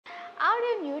Are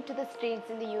you new to the streets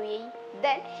in the UAE?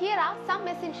 Then here are some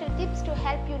essential tips to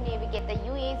help you navigate the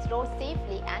UAE's roads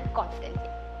safely and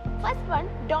confidently. First one,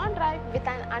 don't drive with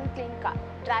an unclean car.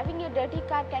 Driving a dirty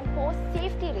car can pose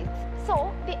safety risks.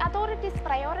 So, the authorities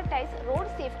prioritize road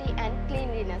safety and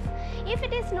cleanliness. If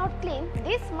it is not clean,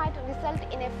 this might result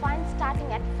in a fine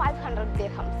starting at 500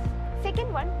 dirhams.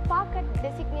 Second one, park at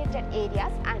designated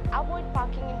areas and avoid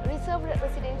parking in reserved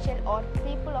residential or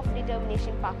people of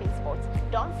determination parking spots.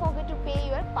 Don't forget to pay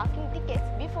your parking tickets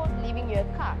before leaving your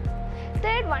car.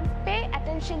 Third one, pay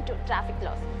attention to traffic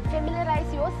laws.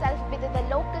 Familiarize yourself with the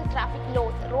local traffic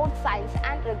laws, road signs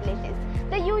and regulations.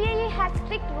 The UAE has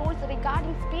strict rules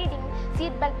regarding speeding,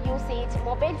 seatbelt usage,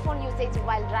 mobile phone usage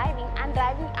while driving and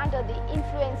driving under the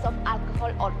influence of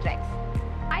alcohol or drugs.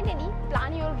 Finally,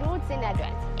 plan your routes in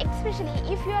advance, especially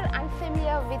if you are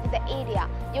unfamiliar with the area.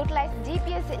 Utilize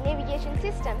GPS navigation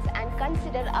systems and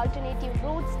consider alternative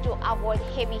routes to avoid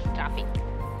heavy traffic.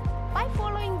 By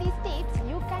following